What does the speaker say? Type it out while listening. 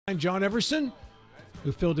John Everson,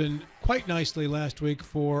 who filled in quite nicely last week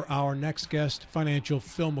for our next guest, financial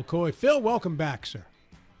Phil McCoy. Phil, welcome back, sir.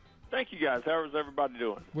 Thank you, guys. How is everybody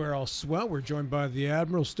doing? We're all swell. We're joined by the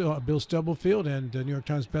Admiral, Bill Stubblefield, and New York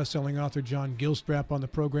Times bestselling author John Gilstrap on the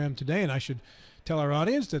program today. And I should tell our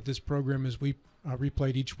audience that this program is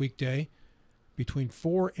replayed each weekday between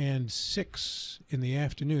 4 and 6 in the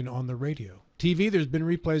afternoon on the radio. TV, there's been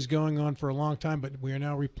replays going on for a long time, but we are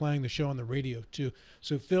now replaying the show on the radio, too.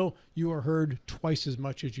 So, Phil, you are heard twice as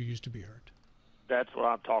much as you used to be heard. That's what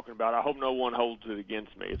I'm talking about. I hope no one holds it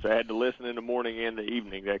against me. If I had to listen in the morning and the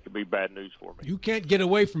evening, that could be bad news for me. You can't get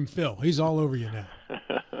away from Phil. He's all over you now.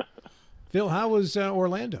 Phil, how was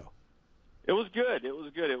Orlando? It was good. It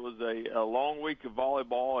was good. It was a long week of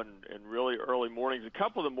volleyball and really early mornings. A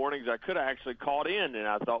couple of the mornings I could have actually called in, and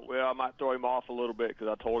I thought, well, I might throw him off a little bit because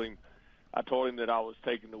I told him that I was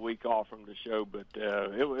taking the week off from the show, but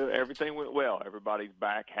everything went well. Everybody's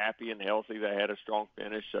back happy and healthy. They had a strong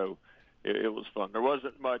finish, so it was fun. There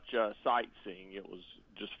wasn't much sightseeing. It was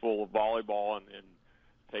just full of volleyball and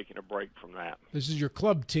taking a break from that. This is your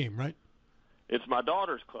club team, right? It's my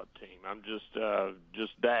daughter's club team. I'm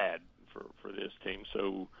just dad for this team.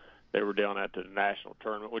 So they were down at the national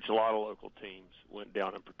tournament, which a lot of local teams went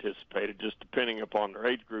down and participated, just depending upon their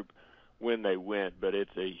age group when they went. But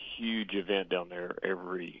it's a huge event down there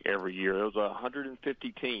every year. There was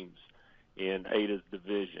 150 teams in Ada's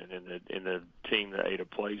division, in the team that Ada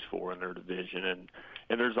plays for in their division, and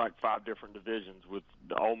there's like 5 different divisions with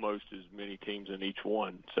almost as many teams in each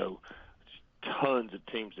one. So tons of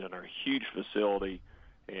teams down there, huge facility,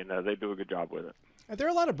 and they do a good job with it. Are there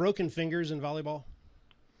a lot of broken fingers in volleyball?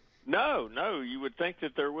 No, you would think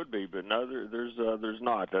that there would be, but no, there's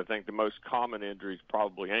not. I think the most common injury is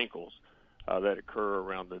probably ankles that occur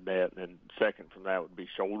around the net, and then second from that would be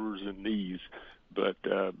shoulders and knees. But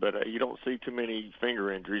you don't see too many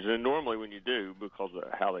finger injuries, and normally when you do, because of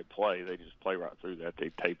how they play, they just play right through that.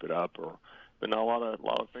 They tape it up, but not a lot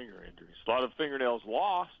of finger injuries. A lot of fingernails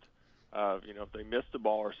lost. If they miss the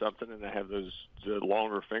ball or something, and they have the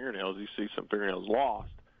longer fingernails, you see some fingernails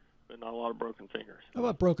lost, but not a lot of broken fingers. How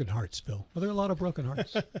about broken hearts, Phil? Are there a lot of broken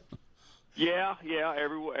hearts? Yeah.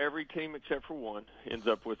 Every team except for one ends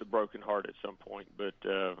up with a broken heart at some point. But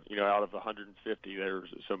out of 150,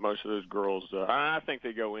 so most of those girls, I think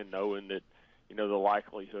they go in knowing that the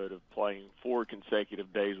likelihood of playing 4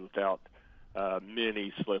 consecutive days without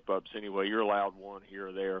many slip-ups. Anyway, you're allowed one here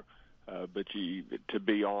or there, but to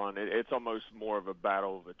be on, it's almost more of a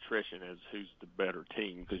battle of attrition as who's the better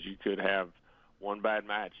team, because you could have one bad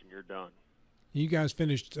match and you're done. You guys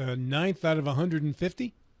finished 9th out of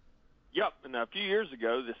 150? Yep, and a few years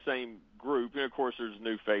ago, the same group, and of course there's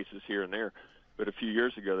new faces here and there, but a few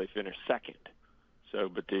years ago they finished 2nd. So,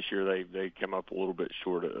 but this year they come up a little bit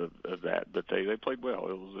short of that, but they played well.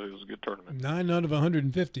 It was a good tournament. 9 out of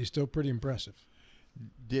 150, still pretty impressive.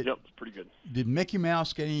 Yep, it's pretty good. Did Mickey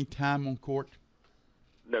Mouse get any time on court?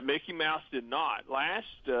 No, Mickey Mouse did not.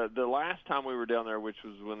 The last time we were down there, which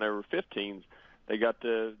was when they were 15s, they got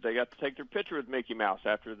to take their picture with Mickey Mouse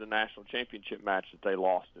after the national championship match that they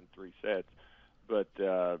lost in 3 sets. But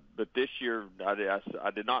this year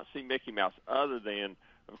I did not see Mickey Mouse, other than,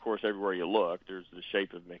 of course, everywhere you look, there's the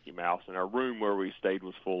shape of Mickey Mouse. And our room where we stayed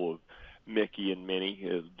was full of Mickey and Minnie.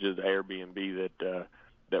 It was just Airbnb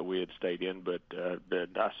that we had stayed in. But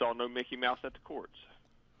I saw no Mickey Mouse at the courts.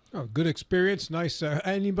 Oh, good experience. Nice.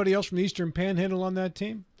 Anybody else from the Eastern Panhandle on that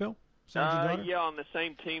team, Phil? Yeah, on the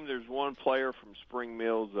same team, there's one player from Spring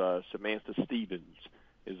Mills, Samantha Stevens,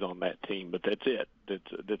 is on that team, but that's it.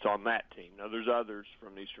 That's on that team. Now, there's others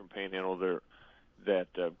from the Eastern Panhandle there that,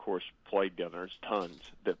 of course, played down there. There's tons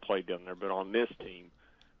that played down there, but on this team,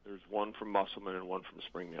 there's one from Musselman and one from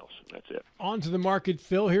Spring Mills. That's it. On to the market,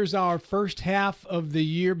 Phil. Here's our first half of the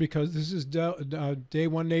year, because this is day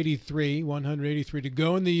 183 to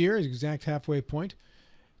go in the year, exact halfway point.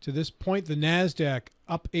 To this point, the NASDAQ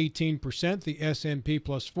up 18%, the S&P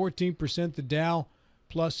plus 14%, the Dow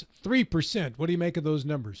plus 3%. What do you make of those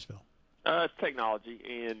numbers, Phil? It's technology,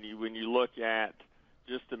 and when you look at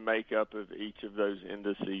just the makeup of each of those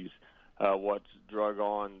indices, what's drug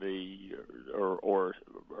on or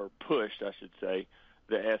pushed, I should say,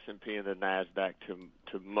 the S&P and the NASDAQ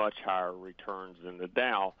to much higher returns than the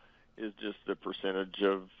Dow is just the percentage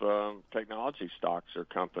of technology stocks or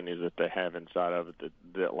companies that they have inside of it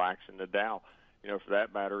that lacks in the Dow. For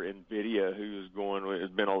that matter, NVIDIA, has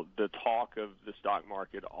been the talk of the stock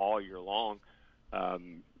market all year long,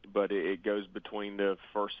 but it goes between the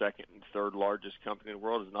first, second, and third largest company in the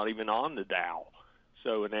world. It's not even on the Dow.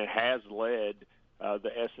 So, and it has led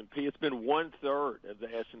the S&P. It's been 1/3 of the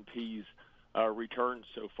S&P's returns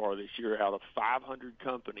so far this year. Out of 500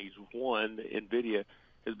 companies, NVIDIA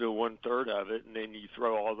has been one-third of it, and then you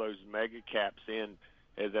throw all those mega caps in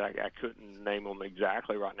that I couldn't name them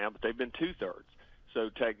exactly right now, but they've been two-thirds. So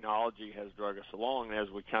technology has drug us along. And as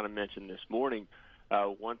we kind of mentioned this morning,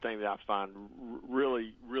 one thing that I find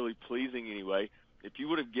really, really pleasing anyway, if you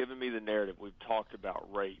would have given me the narrative, we've talked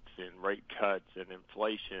about rates and rate cuts and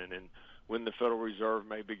inflation and when the Federal Reserve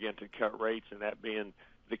may begin to cut rates and that being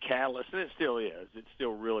the catalyst, and it still is. It's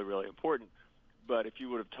still really, really important. But if you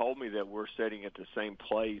would have told me that we're sitting at the same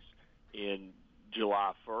place in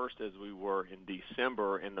July 1st as we were in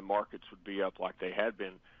December and the markets would be up like they had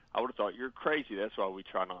been, I would have thought you're crazy. That's why we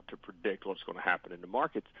try not to predict what's going to happen in the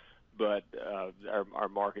markets. But our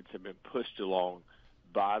markets have been pushed along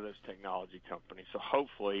by those technology companies. So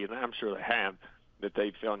hopefully, and I'm sure they have, that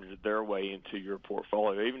they've found their way into your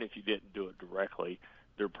portfolio. Even if you didn't do it directly,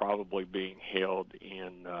 they're probably being held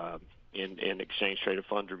in exchange-traded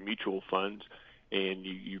funds or mutual funds, and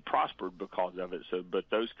you prospered because of it. So, but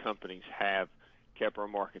those companies have kept our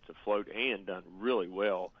markets afloat and done really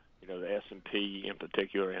well. You know, the S&P in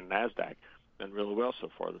particular and NASDAQ done really well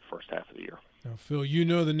so far the first half of the year. Now, Phil, you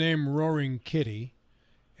know the name Roaring Kitty,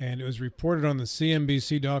 and it was reported on the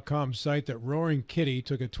CNBC.com site that Roaring Kitty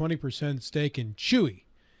took a 20% stake in Chewy,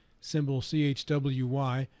 symbol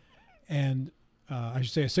CHWY, and I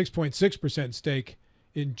should say a 6.6% stake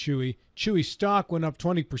in Chewy. Chewy stock went up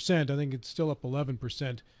 20%. I think it's still up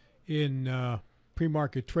 11% in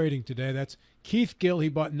pre-market trading today. That's Keith Gill. He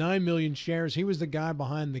bought 9 million shares. He was the guy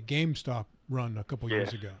behind the GameStop run a couple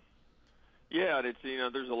years ago. Yeah, and it's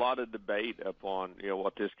there's a lot of debate upon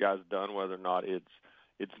what this guy's done, whether or not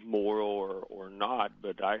it's moral or not.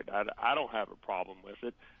 But I don't have a problem with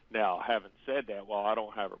it. Now, having said that, while I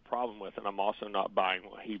don't have a problem with it, I'm also not buying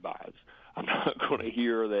what he buys. I'm not going to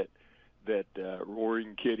hear that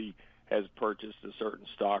Roaring Kitty has purchased a certain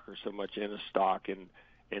stock or so much in a stock, and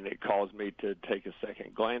it caused me to take a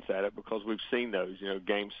second glance at it because we've seen those,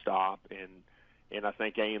 GameStop and I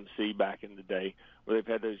think AMC back in the day, where they've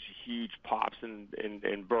had those huge pops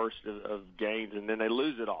and bursts of gains, and then they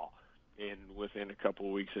lose it all within a couple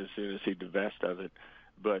of weeks as soon as he divests of it.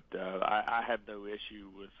 But I have no issue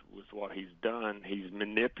with what he's done. He's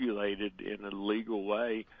manipulated in a legal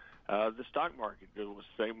way the stock market the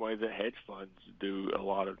same way that hedge funds do a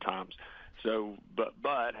lot of times. So, but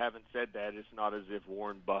having said that, it's not as if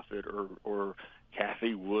Warren Buffett or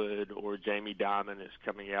Kathy Wood or Jamie Dimon is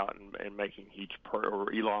coming out and making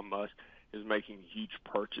or Elon Musk is making huge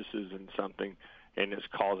purchases in something and it's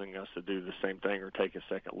causing us to do the same thing or take a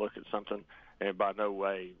second look at something. And by no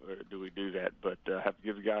way do we do that. But I have to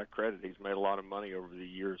give the guy credit. He's made a lot of money over the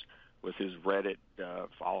years with his Reddit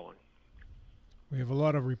following. We have a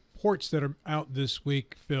lot of reports that are out this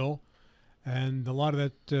week, Phil, and a lot of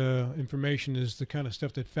that information is the kind of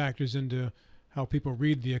stuff that factors into how people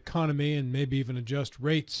read the economy and maybe even adjust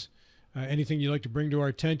rates. Anything you'd like to bring to our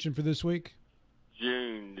attention for this week?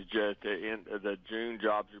 The June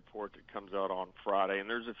jobs report that comes out on Friday, and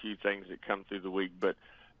there's a few things that come through the week, but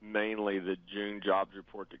mainly the June jobs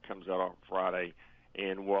report that comes out on Friday.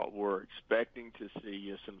 And what we're expecting to see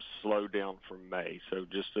is some slowdown from May. So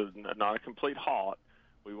just not a complete halt.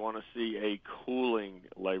 We want to see a cooling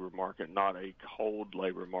labor market, not a cold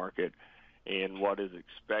labor market. And what is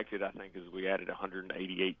expected, I think, is we added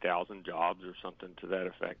 188,000 jobs or something to that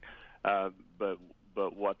effect. But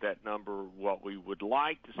what we would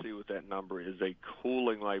like to see with that number is a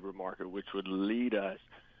cooling labor market, which would lead us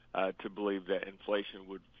to believe that inflation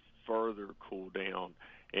would further cool down.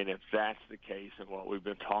 And if that's the case, and what we've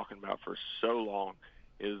been talking about for so long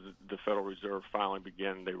is the Federal Reserve finally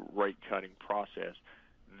begin the rate-cutting process,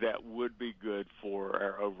 that would be good for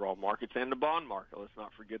our overall markets and the bond market. Let's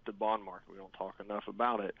not forget the bond market. We don't talk enough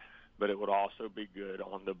about it. But it would also be good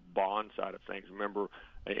on the bond side of things. Remember,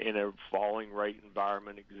 in a falling rate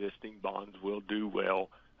environment, existing bonds will do well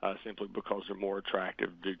simply because they're more attractive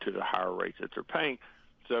due to the higher rates that they're paying.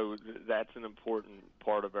 So that's an important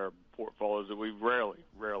part of our portfolios that we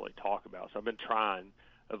rarely talk about. So I've been trying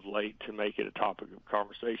of late to make it a topic of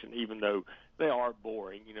conversation, even though they are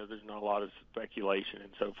boring. There's not a lot of speculation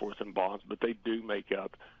and so forth in bonds, but they do make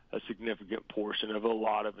up a significant portion of a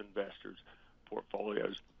lot of investors'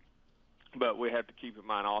 portfolios. But we have to keep in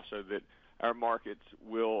mind also that our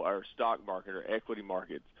stock market or equity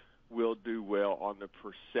markets will do well on the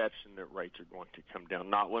perception that rates are going to come down,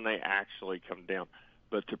 not when they actually come down,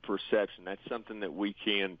 but the perception. That's something that we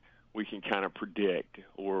can kind of predict,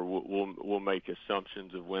 or we'll make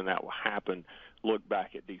assumptions of when that will happen. Look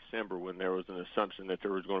back at December when there was an assumption that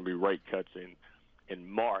there was going to be rate cuts in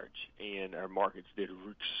March, and our markets did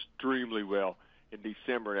extremely well in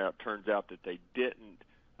December. Now, it turns out that they didn't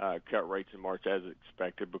cut rates in March as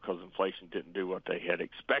expected because inflation didn't do what they had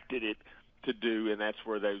expected it to do, and that's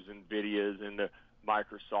where those NVIDIAs and the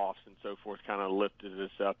Microsofts and so forth kind of lifted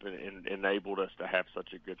us up and enabled us to have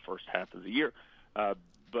such a good first half of the year.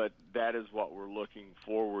 But that is what we're looking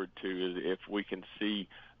forward to, is if we can see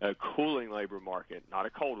a cooling labor market, not a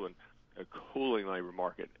cold one, a cooling labor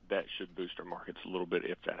market, that should boost our markets a little bit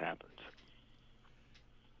if that happens.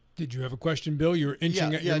 Did you have a question, Bill? You're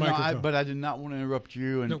inching at your microphone. But I did not want to interrupt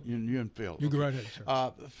you and Nope. you and Phil. You go right ahead,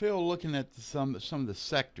 sir. Phil, looking at some of the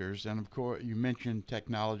sectors, and of course you mentioned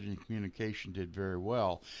technology and communication did very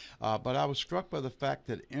well, but I was struck by the fact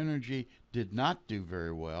that energy did not do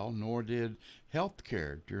very well, nor did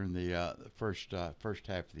healthcare during the first half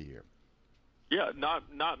of the year. Yeah,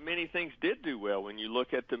 not many things did do well. When you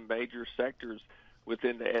look at the major sectors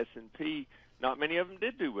within the S&P, not many of them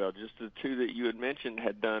did do well. Just the two that you had mentioned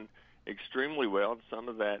had done extremely well, and some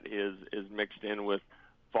of that is mixed in with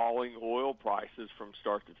falling oil prices from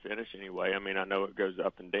start to finish anyway. I mean, I know it goes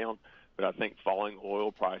up and down, but I think falling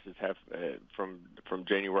oil prices have from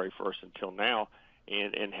January 1st until now,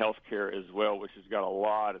 and healthcare as well, which has got a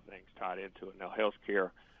lot of things tied into it. Now,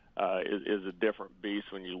 healthcare is a different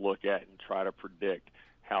beast when you look at and try to predict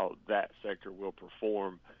how that sector will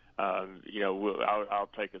perform. I'll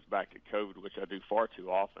take us back to COVID, which I do far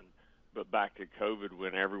too often, but back to COVID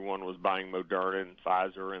when everyone was buying Moderna and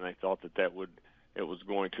Pfizer, and they thought that it was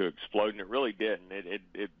going to explode, and it really didn't.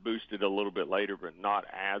 It boosted a little bit later, but not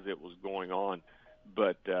as it was going on.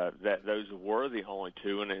 But those were the only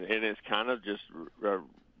two, and it's kind of just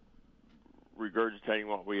regurgitating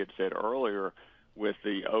what we had said earlier, with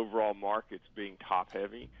the overall markets being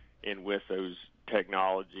top-heavy and with those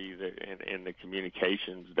technology and the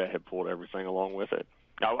communications that have pulled everything along with it.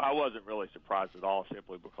 I wasn't really surprised at all,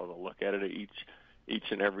 simply because I look at it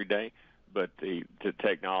each and every day. But the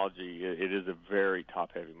technology, it is a very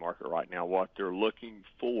top-heavy market right now. What they're looking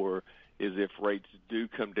for is if rates do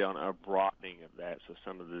come down, a broadening of that, so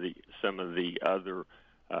some of the other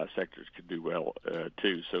sectors could do well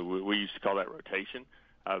too. So we used to call that rotation.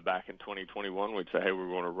 Back in 2021, we'd say, hey, we're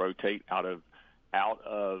going to rotate out of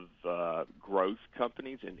growth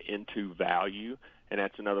companies and into value, and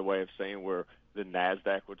that's another way of saying where the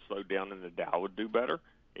NASDAQ would slow down and the Dow would do better.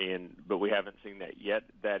 But we haven't seen that yet.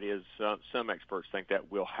 That is, some experts think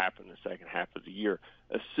that will happen the second half of the year,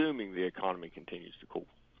 assuming the economy continues to cool.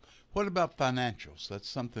 What about financials?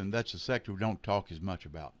 That's a sector we don't talk as much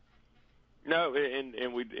about. No,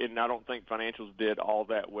 and I don't think financials did all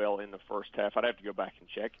that well in the first half. I'd have to go back and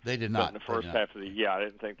check. They did not. But in the first half of the year, I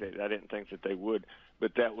didn't think that they would.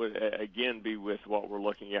 But that would again be with what we're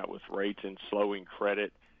looking at with rates and slowing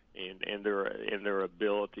credit and their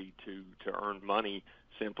ability to earn money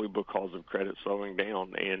simply because of credit slowing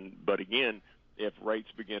down. But again, if rates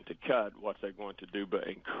begin to cut, what's that going to do but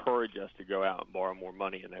encourage us to go out and borrow more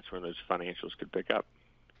money, and that's when those financials could pick up.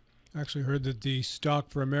 I actually heard that the stock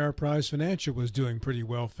for Ameriprise Financial was doing pretty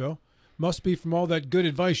well, Phil. Must be from all that good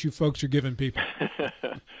advice you folks are giving people.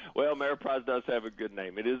 Well, Ameriprise does have a good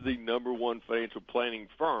name. It is the number one financial planning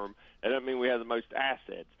firm. That doesn't mean we have the most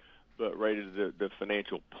assets, but rated the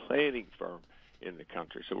financial planning firm in the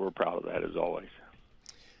country. So we're proud of that as always.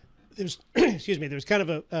 There's there's kind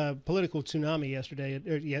of a political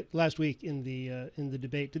tsunami last week in the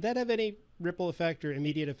debate. Did that have any ripple effect or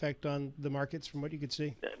immediate effect on the markets from what you could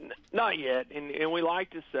see? Not yet, and we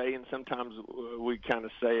like to say, and sometimes we kind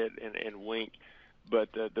of say it and wink,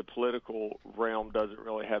 but the political realm doesn't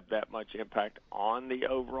really have that much impact on the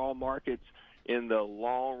overall markets. In the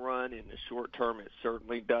long run, in the short term, it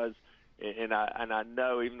certainly does. And I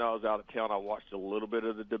know, even though I was out of town, I watched a little bit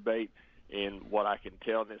of the debate. And what I can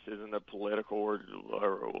tell, and this isn't a political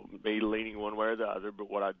or me leaning one way or the other, but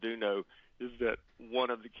what I do know is that one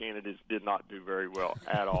of the candidates did not do very well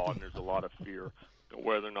at all, and there's a lot of fear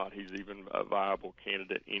whether or not he's even a viable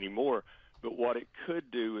candidate anymore. But what it could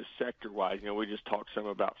do is sector-wise. We just talked some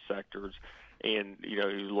about sectors, and, you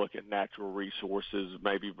look at natural resources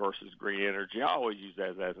maybe versus green energy. I always use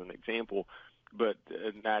that as an example. But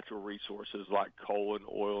natural resources like coal and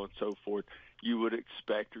oil and so forth, you would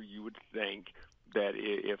expect or you would think that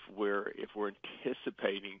if we're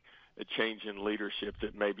anticipating a change in leadership,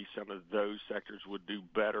 that maybe some of those sectors would do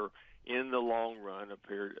better in the long run,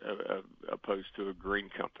 opposed to a green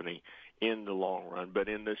company in the long run. But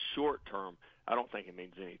in the short term, I don't think it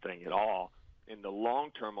means anything at all. In the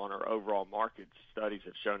long term, on our overall markets, studies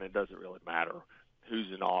have shown it doesn't really matter who's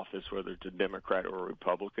in office, whether it's a Democrat or a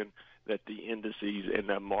Republican, that the indices and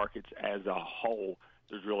the markets as a whole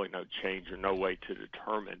there's really no change or no way to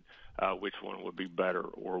determine which one would be better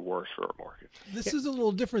or worse for our markets. This is a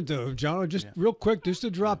little different, though, John. Just real quick, just to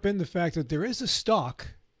drop in the fact that there is a stock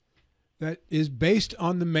that is based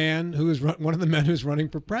on the man who is one of the men who's running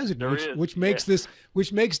for president, which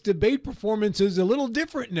makes debate performances a little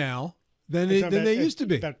different now than they used to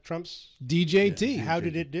be. About Trump's DJT. How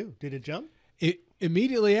did it do? Did it jump? It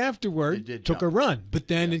immediately afterward took a run, but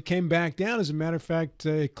then it came back down. As a matter of fact,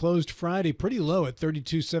 it closed Friday pretty low at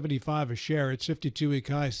 $32.75 a share. Its 52-week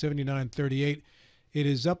high, $79.38. It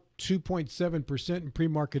is up 2.7% in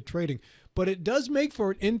pre-market trading. But it does make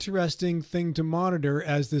for an interesting thing to monitor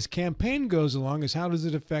as this campaign goes along, is how does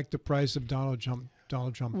it affect the price of Donald Trump?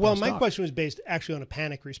 Well, my question was based actually on a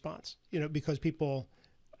panic response, because people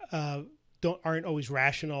aren't always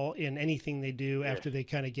rational in anything they do after they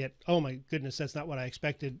kind of get, oh my goodness, that's not what I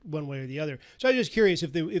expected one way or the other. So I was just curious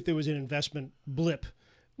if there was an investment blip.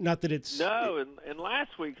 Not that it's and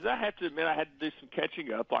last week, because I have to admit I had to do some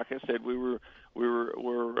catching up. Like I said, we were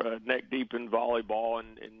neck deep in volleyball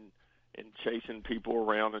and chasing people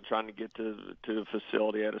around and trying to get to the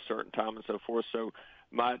facility at a certain time and so forth. So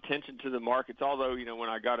my attention to the markets, although when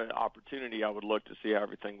I got an opportunity, I would look to see how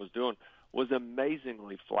everything was doing, was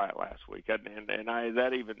amazingly flat last week, I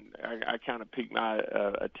kind of piqued my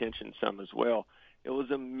attention some as well. It was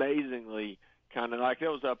amazingly kind of like, it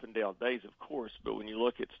was up and down days, of course, but when you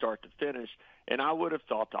look at start to finish, and I would have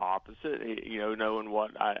thought the opposite, knowing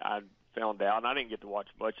what I found out, and I didn't get to watch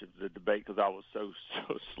much of the debate because I was so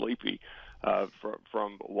sleepy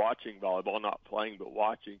from watching volleyball, not playing but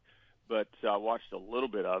watching. But I watched a little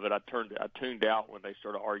bit of it. I tuned out when they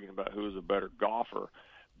started arguing about who was a better golfer.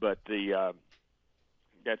 But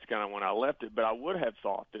that's kind of when I left it. But I would have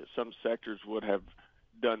thought that some sectors would have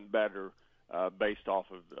done better based off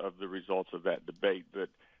of the results of that debate. But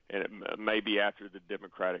maybe after the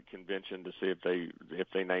Democratic convention to see if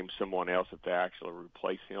they name someone else, if they actually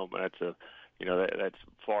replace him. But that's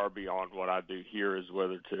far beyond what I do here, is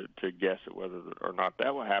whether to guess at whether or not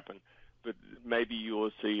that will happen. But maybe you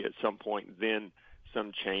will see at some point then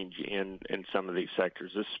some change in some of these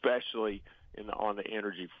sectors, especially on the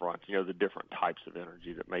energy front, the different types of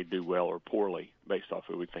energy that may do well or poorly based off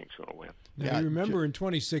who we think is going to win. Now, you remember in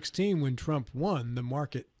 2016 when Trump won, the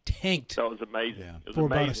market tanked. That was amazing. Yeah. It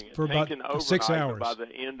was amazing. For about 6 hours. By the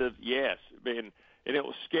end of, and it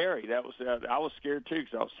was scary. I was scared too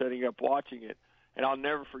because I was sitting up watching it, and I'll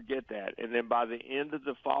never forget that. And then by the end of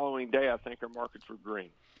the following day, I think our markets were green.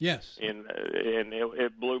 Yes. And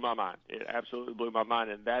it blew my mind. It absolutely blew my mind,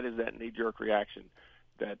 and that is that knee-jerk reaction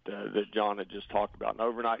that John had just talked about. And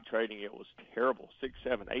overnight trading, it was terrible, 6,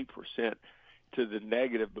 7, 8% to the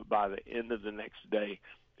negative, but by the end of the next day,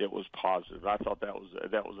 it was positive. I thought that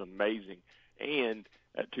was amazing, and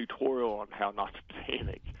a tutorial on how not to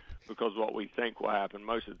panic, because what we think will happen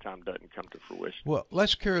most of the time doesn't come to fruition. Well,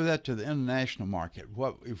 let's carry that to the international market.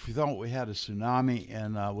 What if we thought we had a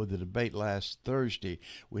tsunami with the debate last Thursday?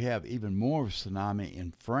 We have even more of a tsunami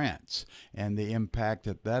in France, and the impact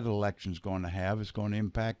that election is going to have is going to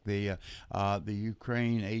impact the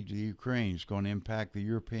Ukraine aid to the Ukraine. It's going to impact the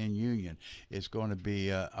European Union. It's going to be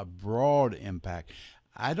a broad impact.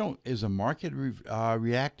 Is the market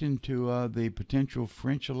reacting to the potential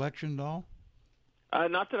French election at all?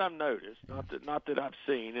 Not that I've noticed, not that I've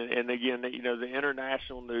seen, and again, the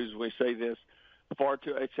international news. We say this far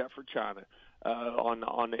too, except for China,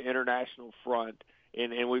 on the international front,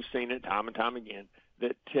 and we've seen it time and time again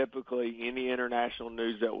that typically any international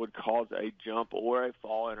news that would cause a jump or a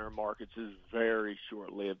fall in our markets is very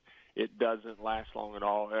short-lived. It doesn't last long at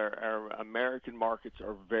all. Our American markets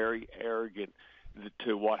are very arrogant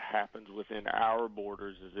to what happens within our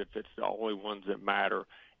borders, as if it's the only ones that matter,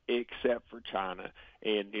 except for China.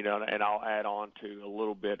 And and I'll add on to a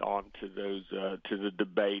little bit onto those to the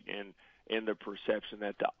debate and the perception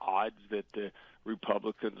that the odds that the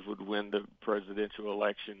Republicans would win the presidential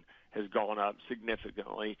election has gone up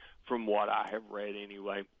significantly from what I have read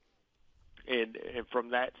anyway. And from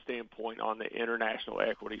that standpoint, on the international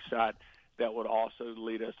equity side, that would also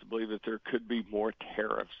lead us to believe that there could be more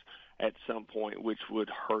tariffs at some point, which would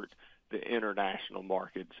hurt the international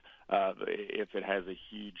markets if it has a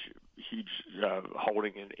huge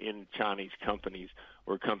holding in Chinese companies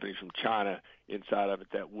or companies from China inside of it,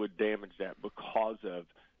 that would damage that because of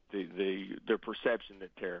the perception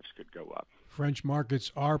that tariffs could go up. French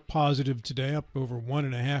markets are positive today, up over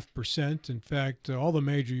 1.5%. In fact, all the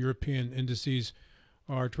major European indices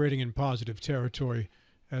are trading in positive territory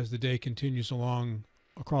as the day continues along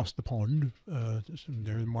across the pond.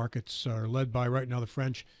 Their markets are led by right now the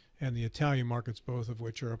French and the Italian markets, both of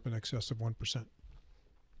which are up in excess of 1%.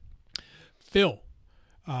 Phil,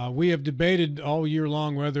 We have debated all year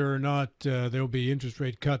long whether or not there will be interest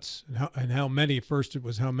rate cuts and how many. First it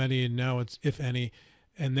was how many, and now it's if any.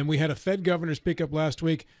 And then we had a Fed governor speak up last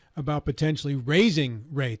week about potentially raising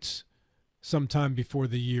rates sometime before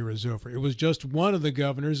the year is over. It was just one of the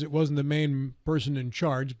governors. It wasn't the main person in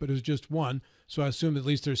charge, but it was just one. So I assume at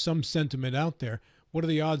least there's some sentiment out there. What are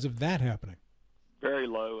the odds of that happening? Very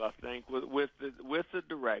low, I think, with the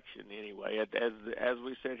direction anyway. As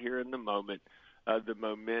we said here in the moment, the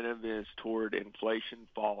momentum is toward inflation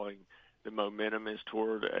falling. The momentum is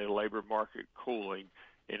toward a labor market cooling.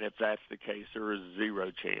 And if that's the case, there is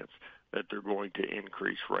zero chance that they're going to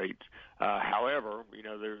increase rates. However,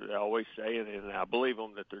 they always say, and I believe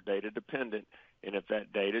them, that they're data dependent. And if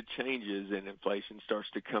that data changes and inflation starts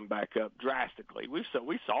to come back up drastically, we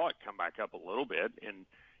saw it come back up a little bit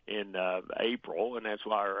in April, and that's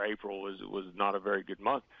why our April was not a very good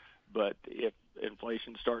month. But if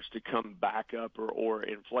inflation starts to come back up or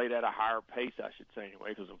inflate at a higher pace, I should say anyway,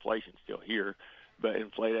 because inflation's still here, but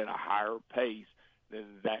inflate at a higher pace, then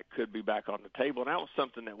that could be back on the table. And that was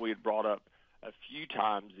something that we had brought up a few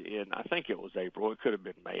times I think it was April. It could have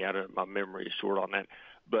been May. My memory is short on that.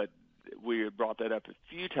 But we had brought that up a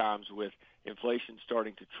few times with inflation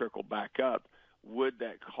starting to trickle back up. Would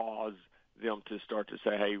that cause them to start to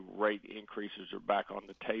say, hey, rate increases are back on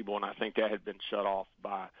the table? And I think that had been shut off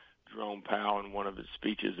by Jerome Powell in one of his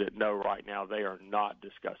speeches that no, right now they are not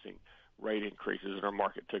discussing rate increases, and our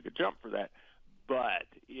market took a jump for that. But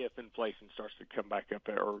if inflation starts to come back up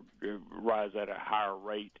or rise at a higher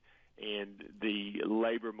rate and the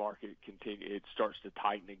labor market it starts to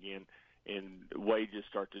tighten again and wages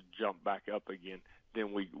start to jump back up again,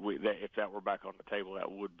 then if that were back on the table,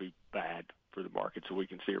 that would be bad for the market. So we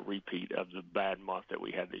can see a repeat of the bad month that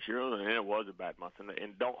we had this year. And it was a bad month.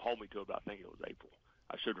 And don't hold me to it, but I think it was April.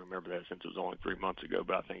 I should remember that since it was only 3 months ago,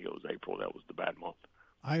 but I think it was April that was the bad month.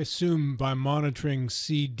 I assume by monitoring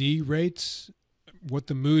CD rates, what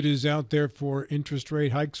the mood is out there for interest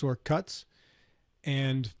rate hikes or cuts.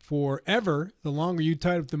 And forever, the longer you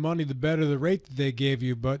tied up the money, the better the rate that they gave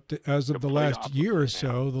you. But as of the last year or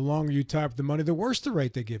so, the longer you tie up the money, the worse the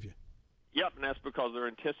rate they give you. Yep, and that's because they're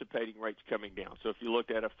anticipating rates coming down. So if you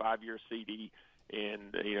looked at a 5-year CD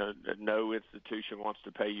and no institution wants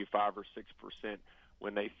to pay you 5 or 6%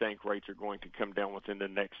 when they think rates are going to come down within the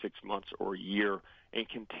next 6 months or a year and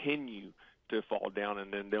continue to fall down,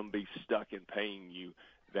 and then them be stuck in paying you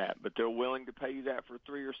that. But they're willing to pay you that for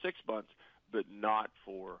 3 or 6 months, but not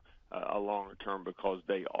for a longer term, because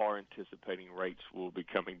they are anticipating rates will be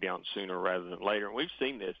coming down sooner rather than later. And we've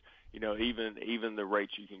seen this, even the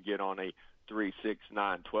rates you can get on a 3, 6,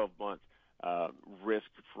 9, 12-month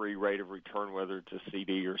risk-free rate of return, whether it's a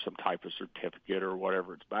CD or some type of certificate or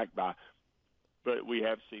whatever it's backed by. But we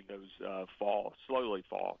have seen those slowly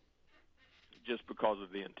fall, just because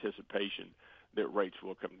of the anticipation that rates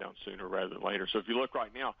will come down sooner rather than later. So if you look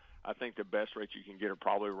right now, I think the best rates you can get are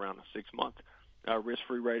probably around a 6-month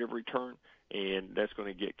risk-free rate of return, and that's going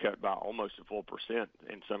to get cut by almost a full percent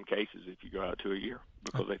in some cases if you go out to a year,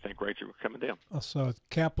 because they think rates are coming down. So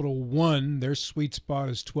Capital One, their sweet spot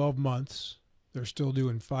is 12 months. They're still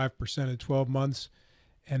doing 5% at 12 months.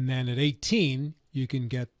 And then at 18, you can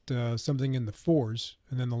get something in the 4s.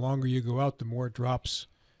 And then the longer you go out, the more it drops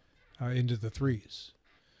into the 3s.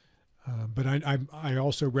 But I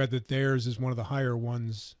also read that theirs is one of the higher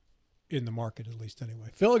ones in the market, at least anyway.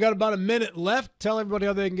 Phil, I got about a minute left. Tell everybody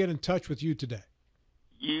how they can get in touch with you today.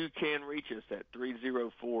 You can reach us at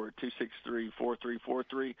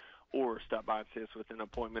 304-263-4343 or stop by and see us with an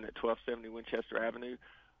appointment at 1270 Winchester Avenue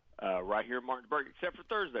right here in Martinsburg, except for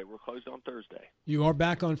Thursday. We're closed on Thursday. You are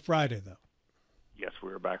back on Friday, though. Yes,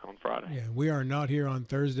 we're back on Friday. Yeah, we are not here on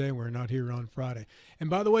Thursday. We're not here on Friday. And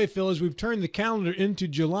by the way, Phil, as we've turned the calendar into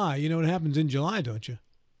July, you know what happens in July, don't you?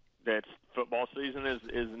 That's football season is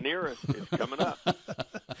near us. It's coming up.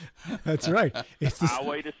 That's right. It's the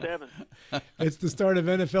Highway to 7. It's the start of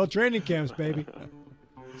NFL training camps, baby.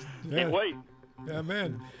 Yeah. Can't wait. Yeah,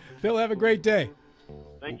 man. Phil, have a great day.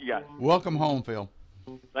 Thank you, guys. Welcome home, Phil.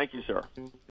 Thank you, sir.